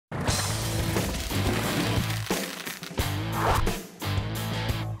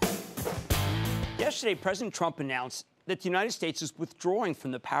Yesterday, President Trump announced that the United States is withdrawing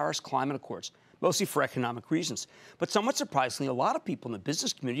from the Paris Climate Accords, mostly for economic reasons. But somewhat surprisingly, a lot of people in the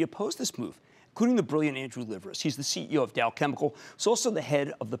business community oppose this move, including the brilliant Andrew Liveris. He's the CEO of Dow Chemical. He's also the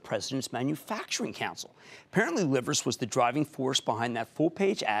head of the President's Manufacturing Council. Apparently, Liveris was the driving force behind that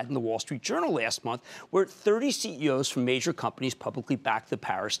full-page ad in the Wall Street Journal last month, where 30 CEOs from major companies publicly backed the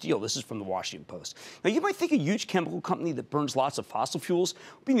Paris deal. This is from the Washington Post. Now, you might think a huge chemical company that burns lots of fossil fuels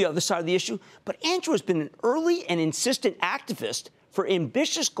would be on the other side of the issue, but Andrew has been an early and insistent activist for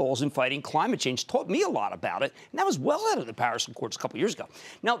ambitious goals in fighting climate change. Taught me a lot about it, and that was well out of the Paris Accords a couple years ago.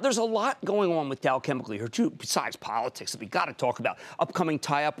 Now, there's a lot going on with Dow Chemical here, too, besides politics that we got to talk about. Upcoming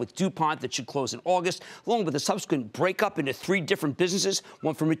tie-up with DuPont that should close in August, along with a subsequent breakup into 3 different businesses,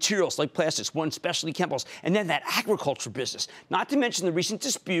 one for materials like plastics, one specialty chemicals, and then that agriculture business. Not to mention the recent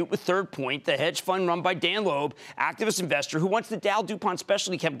dispute with Third Point, the hedge fund run by Dan Loeb, activist investor who wants the Dow DuPont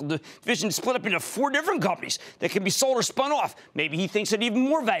specialty chemical division split up into 4 different companies that can be sold or spun off. Maybe he thinks that even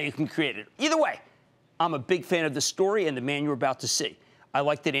more value can be created. Either way, I'm a big fan of the story and the man you're about to see. I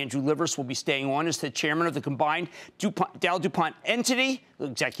like that Andrew Liveris will be staying on as the chairman of the combined Dow-DuPont entity,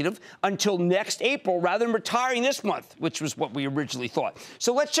 executive, until next April, rather than retiring this month, which was what we originally thought.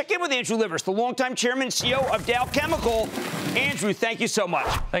 So let's check in with Andrew Liveris, the longtime chairman and CEO of Dow Chemical. Andrew, thank you so much.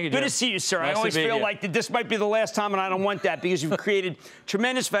 Thank you, Jim. Good to see you, sir. Nice I always feel like that this might be the last time, and I don't want that because you've created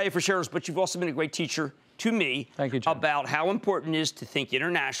tremendous value for shareholders, but you've also been a great teacher to me about how important it is to think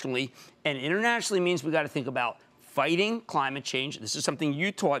internationally. And internationally means we got to think about fighting climate change. This is something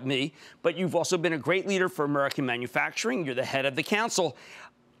you taught me, but you've also been a great leader for American manufacturing. You're the head of the council.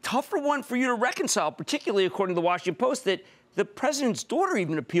 Tougher one for you to reconcile, particularly according to the Washington Post, that the president's daughter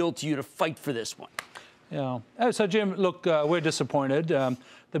even appealed to you to fight for this one. Yeah. So, Jim, look, we're disappointed.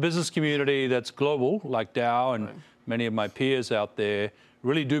 The business community that's global, like Dow and many of my peers out there,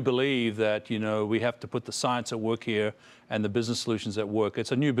 really do believe that, you know, we have to put the science at work here and the business solutions at work.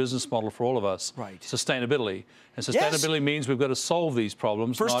 It's a new business model for all of us. Right. Sustainability. And sustainability means we've got to solve these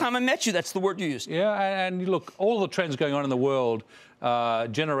problems. First time I met you, that's the word you used. Yeah, and look, all the trends going on in the world,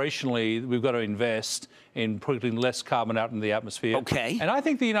 generationally, we've got to invest in putting less carbon out into the atmosphere. Okay. And I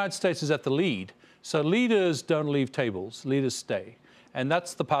think the United States is at the lead. So leaders don't leave tables, leaders stay. And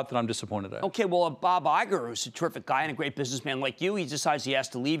that's the part that I'm disappointed at. Okay, well, Bob Iger, who's a terrific guy and a great businessman like you, he decides he has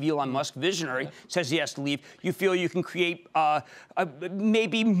to leave. Elon Musk, visionary, says he has to leave. You feel you can create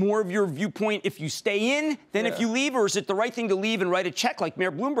maybe more of your viewpoint if you stay in than if you leave? Or is it the right thing to leave and write a check like Mayor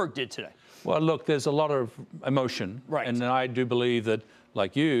Bloomberg did today? Well, look, there's a lot of emotion. Right. And I do believe that,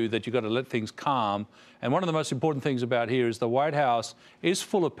 like you, that you've got to let things calm. And one of the most important things about here is the White House is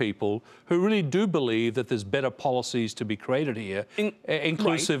full of people who really do believe that there's better policies to be created here,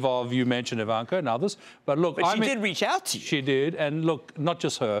 inclusive of, you mentioned Ivanka and others. But look, she did reach out to you. She did. And look, not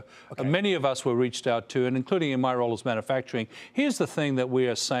just her. Many of us were reached out to, and including in my role as manufacturing. Here's the thing that we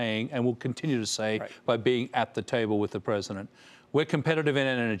are saying and will continue to say by being at the table with the president. We're competitive in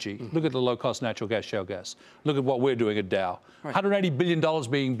energy. Look at the low-cost natural gas, shale gas. Look at what we're doing at Dow. $180 billion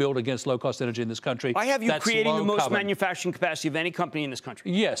being built against low-cost energy in this country. I have you creating the most manufacturing capacity of any company in this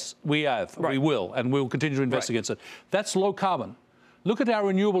country. Yes, we have. We will, and we'll continue to invest against it. That's low carbon. Look at our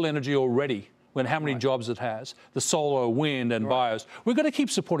renewable energy already, when how many jobs it has, the solar, wind, and bios. We're going to keep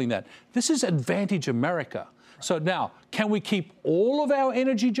supporting that. This is Advantage America. So now, can we keep all of our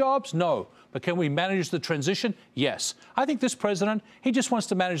energy jobs? No. But can we manage the transition? Yes. I think this president, he just wants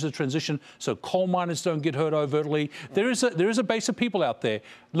to manage the transition so coal miners don't get hurt overtly. There is a base of people out there.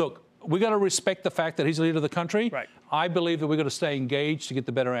 Look, we got to respect the fact that he's the leader of the country. Right. I believe that we've got to stay engaged to get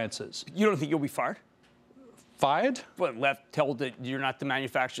the better answers. You don't think you'll be fired? Fired? What, told that you're not the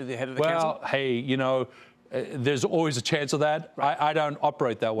manufacturer, the head of the council? Well, hey, you know, there's always a chance of that. I don't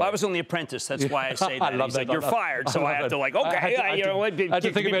operate that way. Well, I was only apprentice. That's why I say that. He's like, you're fired. So I have to like, okay. I had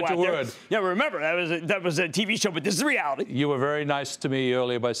to think about your word. Yeah, remember, that was a TV show, but this is reality. You were very nice to me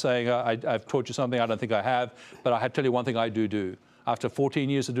earlier by saying I've taught you something. I don't think I have. But I have to tell you one thing I do. After 14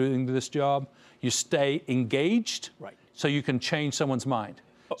 years of doing this job, you stay engaged so you can change someone's mind.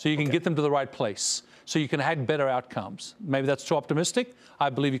 So you can get them to the right place. So you can have better outcomes. Maybe that's too optimistic. I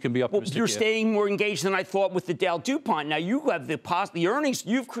believe you can be optimistic. Well, you're staying more engaged than I thought with the Dow DuPont. Now you have the earnings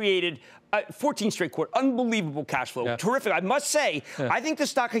you've created. 14 straight quarter, unbelievable cash flow, terrific. I must say, I think the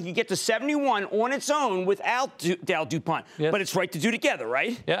stock could get to 71 on its own without Dow DuPont, but it's right to do together,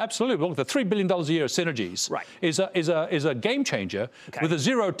 right? Yeah, absolutely. Look, the $3 billion a year of synergies is a game changer with a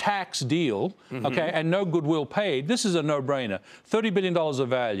zero tax deal, and no goodwill paid. This is a no-brainer. $30 billion of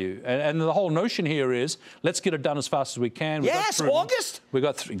value, and the whole notion here is let's get it done as fast as we can. Yes, August. We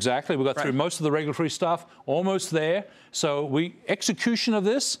got through most of the regulatory stuff, almost there. So execution of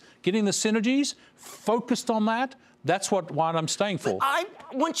this, getting the synergies, focused on that. That's what I'm staying for. I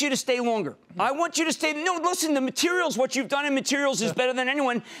want you to stay longer. I want you to stay. No, listen, the materials, what you've done in materials is better than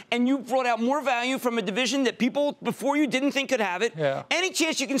anyone, and you've brought out more value from a division that people before you didn't think could have it. Yeah. Any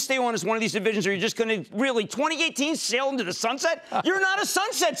chance you can stay on as one of these divisions, or you're just going to really 2018 sail into the sunset? You're not a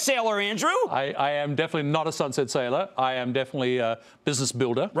sunset sailor, Andrew. I am definitely not a sunset sailor. I am definitely a business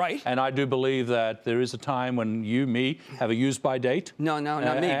builder. Right. And I do believe that there is a time when you, me, have a use-by date. No,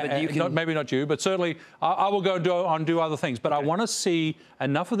 not me, but you can. Maybe not you, but certainly I will go do other things. But I want to see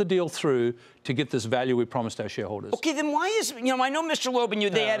enough of the deal through to get this value we promised our shareholders. Okay, then why is, I know Mr. Loeb and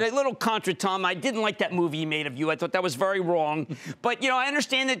you, they had a little contretemps. I didn't like that movie he made of you. I thought that was very wrong. But, I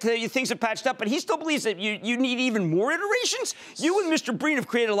understand that things are patched up, but he still believes that you need even more iterations. You and Mr. Breen have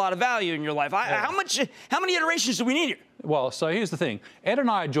created a lot of value in your life. How many iterations do we need here? Well, so here's the thing. Ed and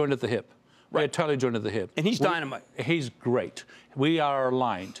I are joined at the hip. Right. We're totally joined at the hip. And he's dynamite. He's great. We are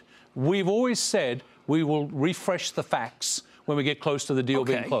aligned. We've always said we will refresh the facts when we get close to the deal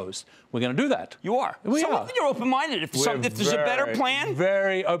being closed. We're going to do that. You are. We are. You're open-minded. If there's a better plan?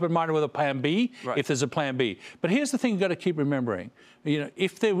 Very open-minded with a plan B, right. if there's a plan B. But here's the thing you've got to keep remembering.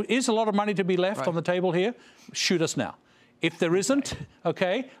 If there is a lot of money to be left on the table here, shoot us now. If there isn't,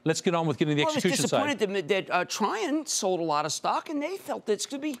 okay, let's get on with getting the execution side. I was disappointed that Trian sold a lot of stock, and they felt that it's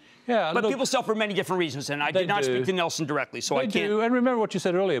going to be. Yeah, but people sell for many different reasons, and I did not speak to Nelson directly, so I can't. They do, and remember what you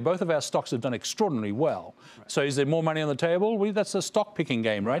said earlier. Both of our stocks have done extraordinarily well. Right. So is there more money on the table? That's a stock picking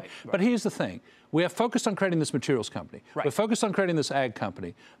game, right? But here's the thing. We are focused on creating this materials company. Right. We're focused on creating this ag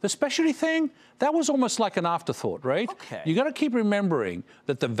company. The specialty thing, that was almost like an afterthought, right? Okay. You got to keep remembering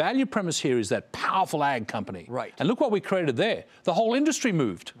that the value premise here is that powerful ag company. Right. And look what we created there. The whole industry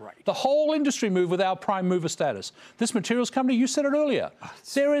moved. Right. The whole industry moved with our prime mover status. This materials company, you said it earlier.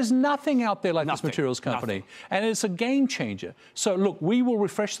 There is nothing out there like this materials company. And it's a game changer. So look, we will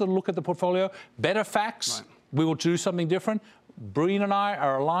refresh the look at the portfolio. Better facts. Right. We will do something different. Breen and I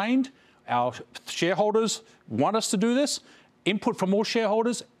are aligned. Our shareholders want us to do this. Input from all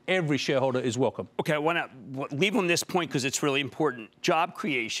shareholders, every shareholder is welcome. Okay, I want to leave on this point because it's really important. Job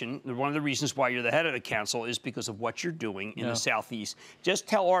creation, one of the reasons why you're the head of the council is because of what you're doing in the Southeast. Just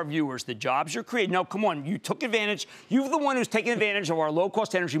tell our viewers the jobs you're creating. Now, come on, you took advantage. You're the one who's taken advantage of our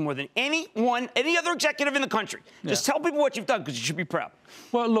low-cost energy more than any other executive in the country. Just tell people what you've done because you should be proud.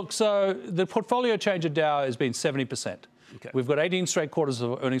 Well, look, so the portfolio change at Dow has been 70%. Okay. We've got 18 straight quarters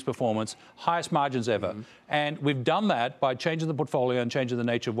of earnings performance, highest margins ever. And we've done that by changing the portfolio and changing the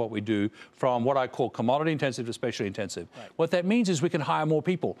nature of what we do from what I call commodity intensive to specialty intensive. Right. What that means is we can hire more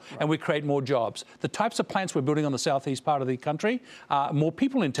people and we create more jobs. The types of plants we're building on the southeast part of the country are more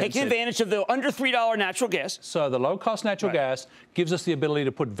people intensive. Taking advantage of the under $3 natural gas. So the low-cost natural gas gives us the ability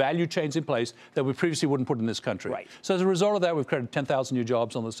to put value chains in place that we previously wouldn't put in this country. Right. So as a result of that, we've created 10,000 new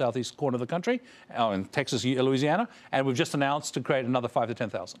jobs on the southeast corner of the country, in Texas, Louisiana, and we've just announced to create another 5,000 to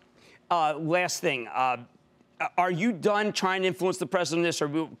 10,000. Last thing. Are you done trying to influence the president on this,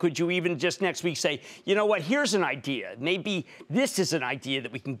 or could you even just next week say, you know what, here's an idea. Maybe this is an idea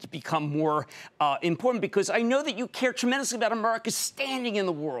that we can become more important, because I know that you care tremendously about America's standing in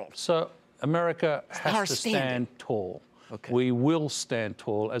the world. So America has to stand tall. Okay. We will stand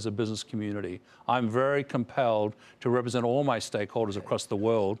tall as a business community. I'm very compelled to represent all my stakeholders across the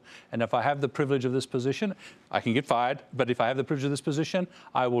world. And if I have the privilege of this position, I can get fired. But if I have the privilege of this position,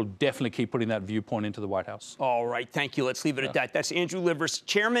 I will definitely keep putting that viewpoint into the White House. All right. Thank you. Let's leave it at that. That's Andrew Liveris,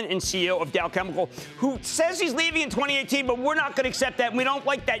 chairman and CEO of Dow Chemical, who says he's leaving in 2018, but we're not going to accept that. And we don't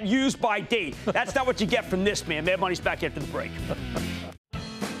like that use by date. That's not what you get from this man. Mad Money's back after the break.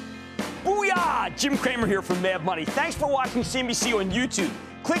 Booyah! Jim Cramer here from Mad Money. Thanks for watching CNBC on YouTube.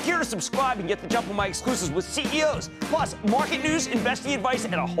 Click here to subscribe and get the jump on my exclusives with CEOs, plus market news, investing advice,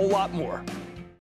 and a whole lot more.